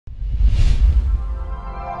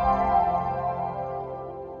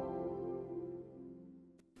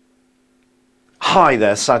Hi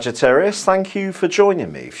there, Sagittarius. Thank you for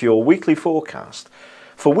joining me for your weekly forecast.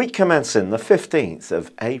 For week commencing the 15th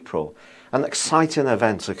of April, an exciting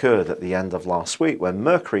event occurred at the end of last week when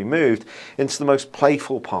Mercury moved into the most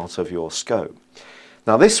playful part of your scope.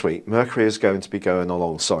 Now this week, Mercury is going to be going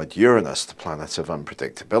alongside Uranus, the planet of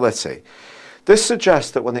unpredictability. This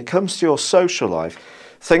suggests that when it comes to your social life,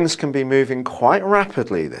 things can be moving quite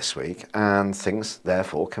rapidly this week, and things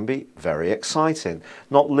therefore can be very exciting,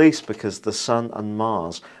 not least because the Sun and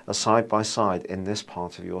Mars are side by side in this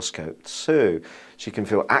part of your scope too. So you can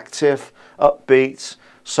feel active, upbeat,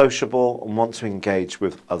 sociable, and want to engage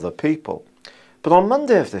with other people. But on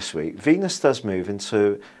Monday of this week, Venus does move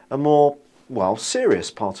into a more,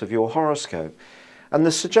 serious part of your horoscope. And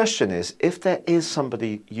the suggestion is, if there is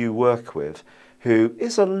somebody you work with who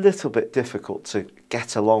is a little bit difficult to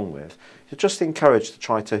get along with, you're just encouraged to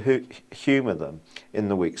try to humour them in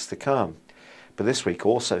the weeks to come. But this week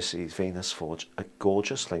also sees Venus forge a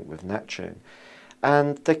gorgeous link with Neptune.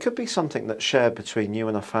 And there could be something that's shared between you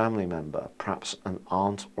and a family member, perhaps an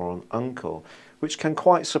aunt or an uncle, which can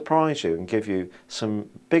quite surprise you and give you some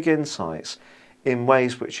big insights in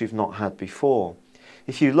ways which you've not had before.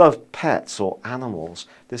 If you love pets or animals,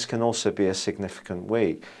 this can also be a significant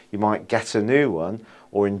week. You might get a new one,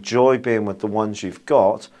 or enjoy being with the ones you've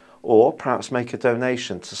got, or perhaps make a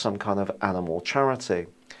donation to some kind of animal charity.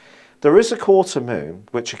 There is a quarter moon,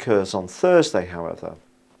 which occurs on Thursday, however,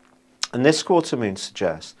 and this quarter moon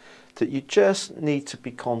suggests that you just need to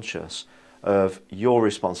be conscious of your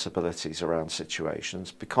responsibilities around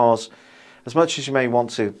situations, because as much as you may want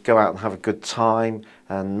to go out and have a good time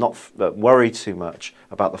and not worry too much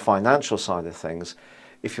about the financial side of things,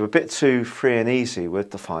 if you're a bit too free and easy with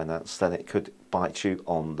the finance, then it could bite you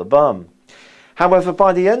on the bum. However,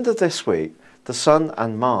 by the end of this week, the Sun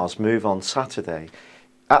and Mars move on Saturday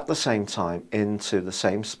at the same time into the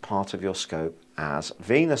same part of your scope as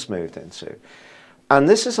Venus moved into. And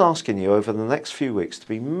this is asking you over the next few weeks to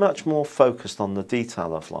be much more focused on the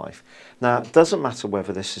detail of life. Now, it doesn't matter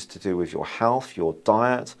whether this is to do with your health, your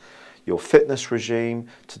diet, your fitness regime,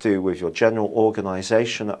 to do with your general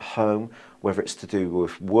organisation at home, whether it's to do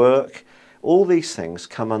with work. All these things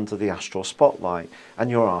come under the astral spotlight, and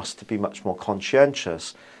you're asked to be much more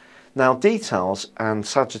conscientious. Now, details and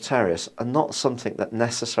Sagittarius are not something that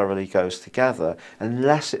necessarily goes together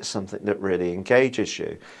unless it's something that really engages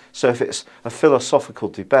you. So if it's a philosophical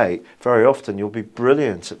debate, very often you'll be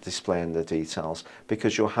brilliant at displaying the details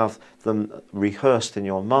because you'll have them rehearsed in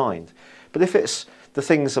your mind. But if it's the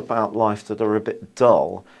things about life that are a bit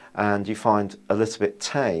dull and you find a little bit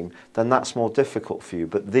tame, then that's more difficult for you.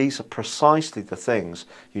 But these are precisely the things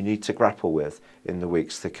you need to grapple with in the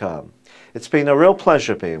weeks to come. It's been a real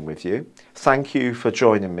pleasure being with you. Thank you for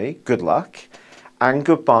joining me. Good luck and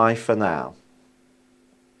goodbye for now.